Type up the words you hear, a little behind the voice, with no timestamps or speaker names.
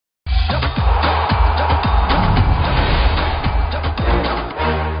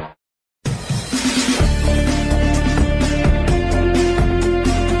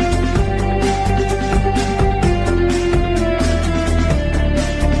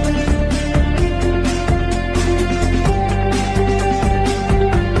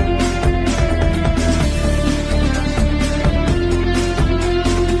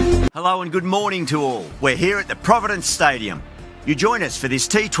and good morning to all. We're here at the Providence Stadium. You join us for this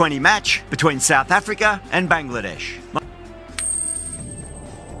T20 match between South Africa and Bangladesh.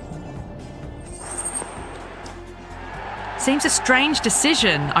 Seems a strange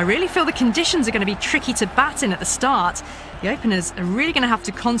decision. I really feel the conditions are going to be tricky to bat in at the start. The openers are really going to have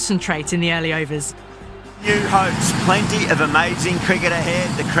to concentrate in the early overs. New hopes, plenty of amazing cricket ahead.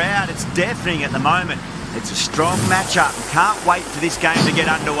 The crowd, it's deafening at the moment. It's a strong match-up and can't wait for this game to get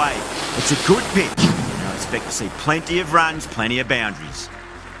underway. It's a good pitch and I expect to see plenty of runs, plenty of boundaries.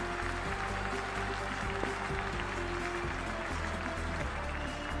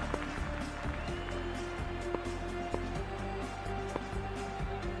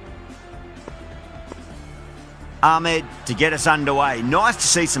 Ahmed to get us underway. Nice to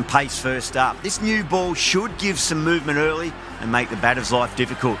see some pace first up. This new ball should give some movement early and make the batter's life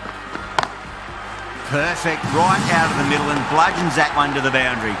difficult. Perfect, right out of the middle and bludgeons that one to the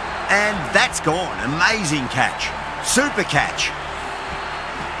boundary. And that's gone. Amazing catch. Super catch.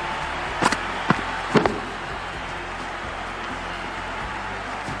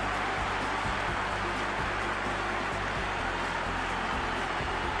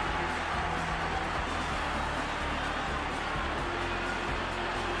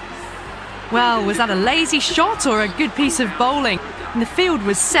 Well, was that a lazy shot or a good piece of bowling? And the field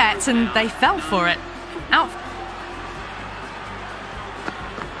was set and they fell for it. Out.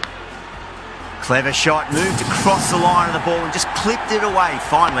 Clever shot, moved across the line of the ball and just clipped it away.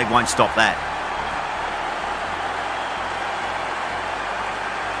 Fine leg won't stop that.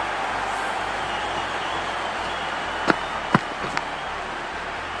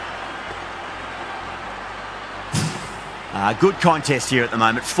 Good contest here at the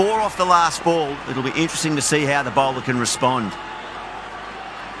moment. 4 off the last ball. It'll be interesting to see how the bowler can respond.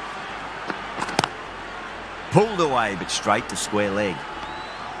 Pulled away, but straight to square leg.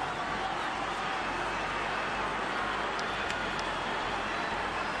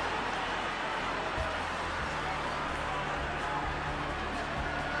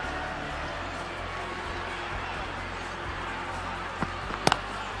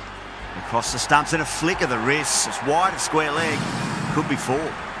 Across the stumps and a flick of the wrist. It's wide of square leg. Could be 4.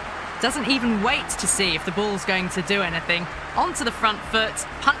 Doesn't even wait to see if the ball's going to do anything. Onto the front foot,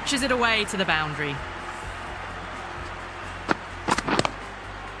 punches it away to the boundary.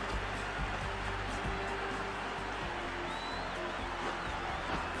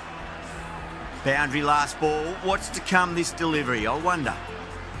 Boundary last ball. What's to come this delivery? I wonder.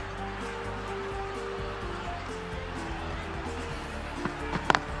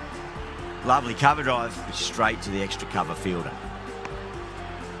 Lovely cover drive, but straight to the extra cover fielder.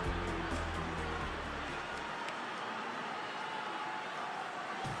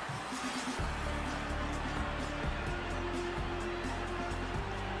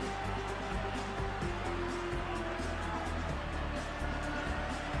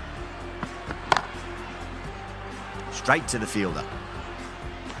 Straight to the fielder.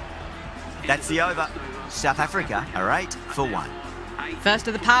 That's the over. South Africa are 8 for 1. First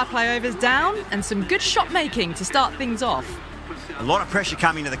of the power play overs down and some good shot making to start things off. A lot of pressure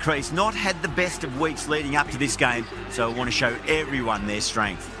coming to the crease. Not had the best of weeks leading up to this game, so I want to show everyone their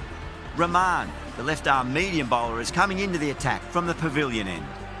strength. Rahman, the left arm medium bowler, is coming into the attack from the pavilion end.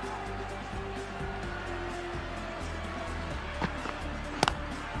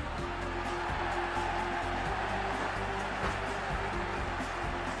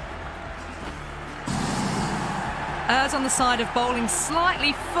 Errs on the side of bowling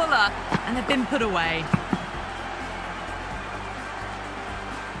slightly fuller, and they've been put away.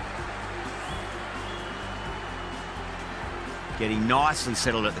 Getting nicely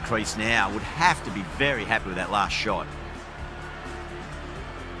settled at the crease now. Would have to be very happy with that last shot.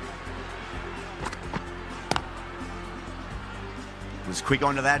 Was quick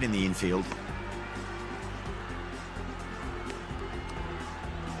onto that in the infield.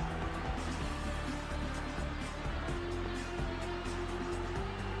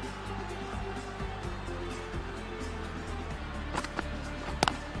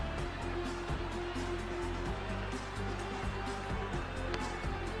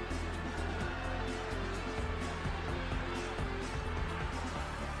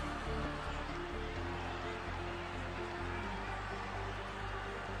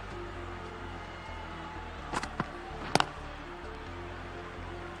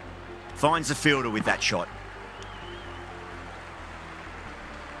 Finds the fielder with that shot.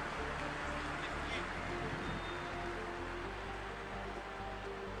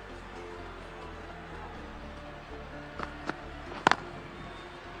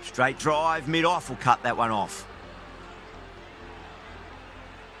 Straight drive, mid-off will cut that one off.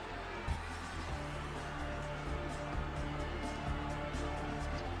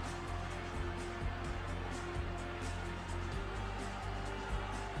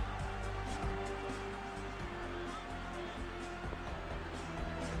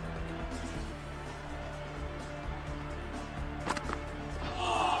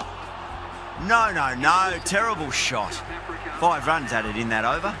 No. Terrible shot. 5 runs added in that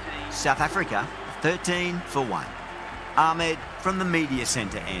over. South Africa, 13 for 1. Ahmed from the media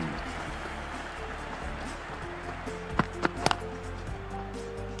centre end.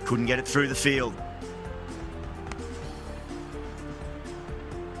 Couldn't get it through the field.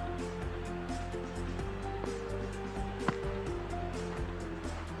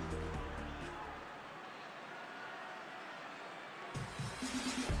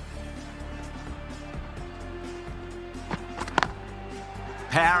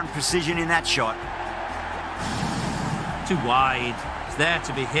 Power and precision in that shot. Too wide. It's there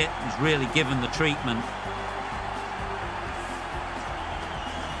to be hit. He's really given the treatment.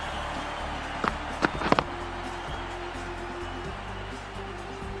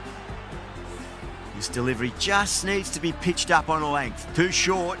 This delivery just needs to be pitched up on a length. Too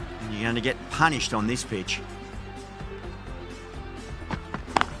short, and you're going to get punished on this pitch.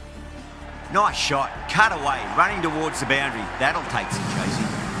 Nice shot, cut away, running towards the boundary. That'll take some chasing.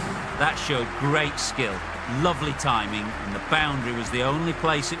 That showed great skill, lovely timing, and the boundary was the only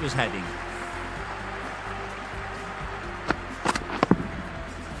place it was heading.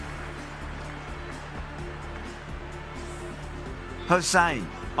 Hossein,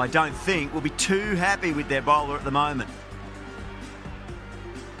 I don't think, will be too happy with their bowler at the moment.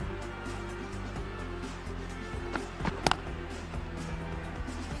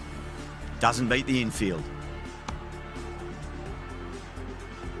 Doesn't beat the infield.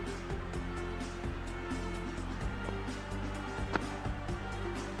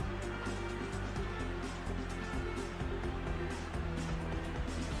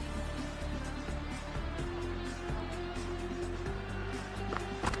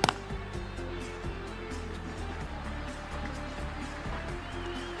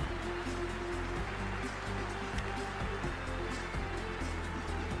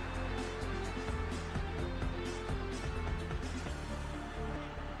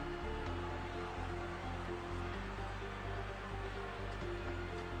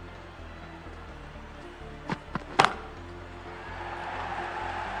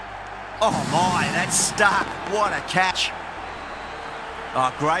 Oh my, that's stuck. What a catch.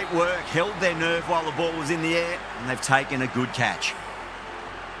 Oh, great work. Held their nerve while the ball was in the air, and they've taken a good catch.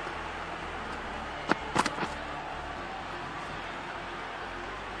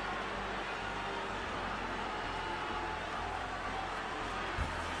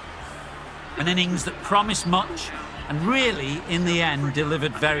 An innings that promised much and really, in the end,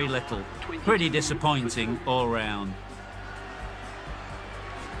 delivered very little. Pretty disappointing all round.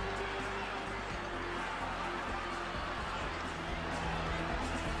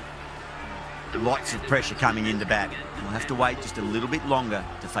 Lots of pressure coming into bat. We'll have to wait just a little bit longer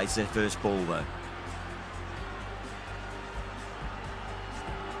to face their first ball, though.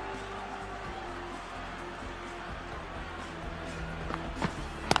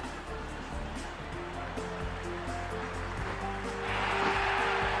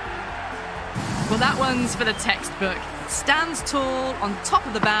 Well, that one's for the textbook. Stands tall, on top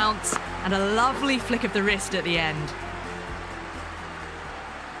of the bounce, and a lovely flick of the wrist at the end.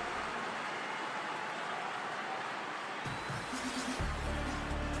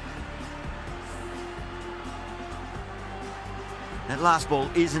 That last ball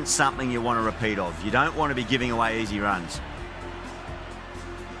isn't something you want to repeat of. You don't want to be giving away easy runs.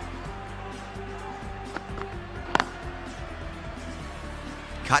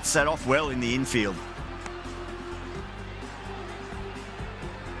 Cuts that off well in the infield.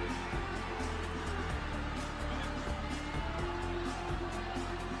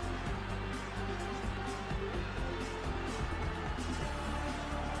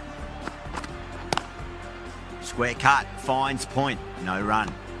 Square cut, finds point, no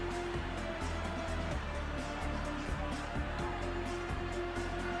run.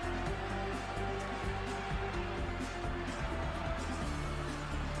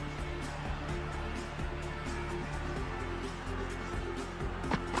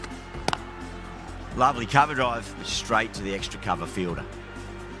 Lovely cover drive, straight to the extra cover fielder.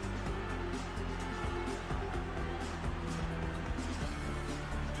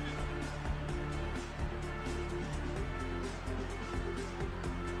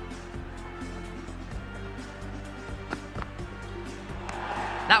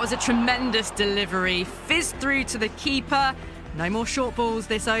 That was a tremendous delivery. Fizzed through to the keeper. No more short balls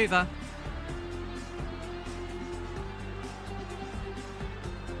this over.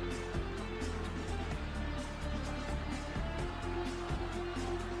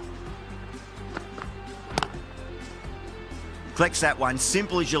 Collects that one,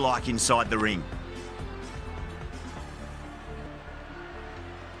 simple as you like inside the ring.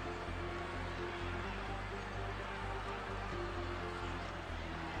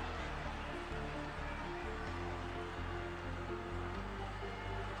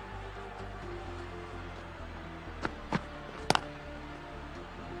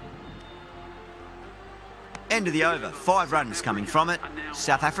 End of the over, 5 runs coming from it.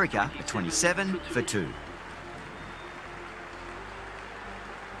 South Africa are 27 for 2.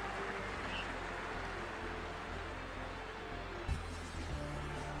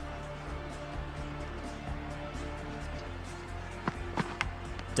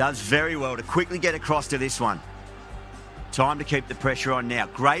 Does very well to quickly get across to this one. Time to keep the pressure on now.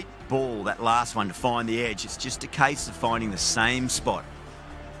 Great ball, that last one, to find the edge. It's just a case of finding the same spot.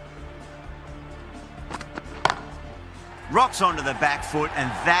 Rocks onto the back foot, and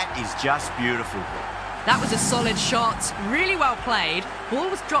that is just beautiful. That was a solid shot, really well played. Ball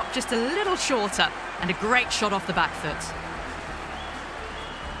was dropped just a little shorter, and a great shot off the back foot.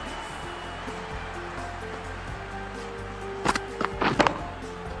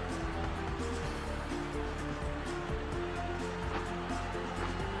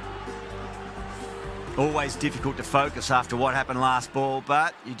 Always difficult to focus after what happened last ball,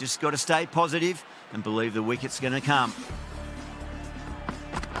 but you just got to stay positive and believe the wicket's going to come.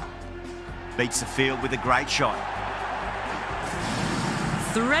 Beats the field with a great shot.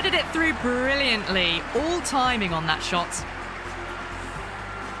 Threaded it through brilliantly, all timing on that shot.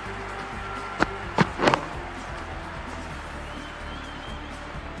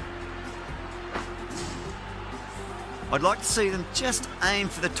 I'd like to see them just aim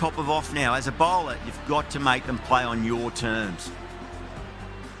for the top of off now. As a bowler, you've got to make them play on your terms.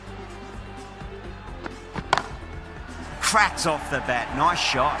 Cracks off the bat. Nice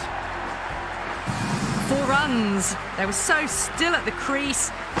shot. 4 runs. They were so still at the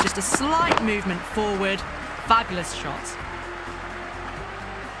crease. Just a slight movement forward. Fabulous shot.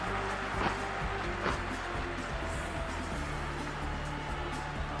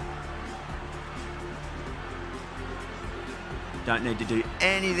 Don't need to do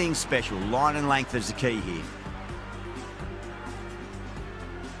anything special. Line and length is the key here.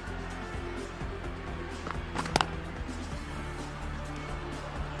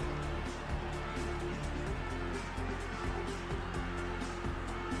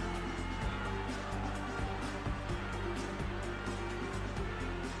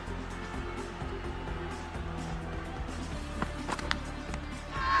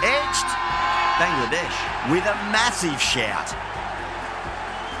 Edged. Bangladesh with a massive shout.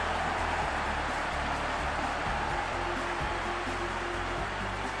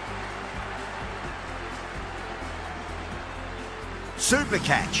 Super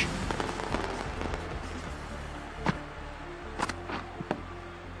catch.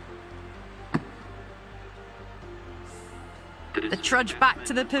 The trudge back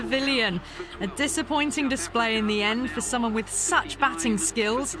to the pavilion. A disappointing display in the end for someone with such batting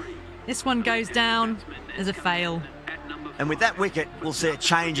skills. This one goes down as a fail. And with that wicket, we'll see a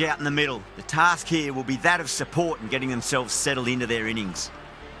change out in the middle. The task here will be that of support and getting themselves settled into their innings.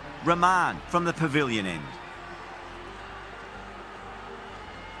 Rahman from the pavilion end.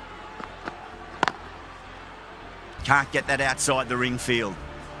 Can't get that outside the ring field.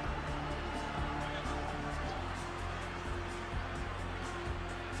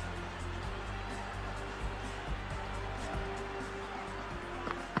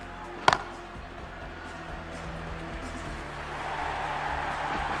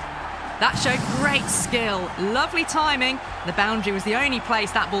 That showed great skill, lovely timing. The boundary was the only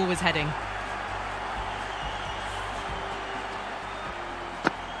place that ball was heading.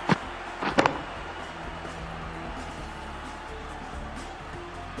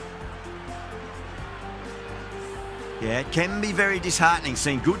 Yeah, it can be very disheartening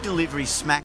seeing good delivery smack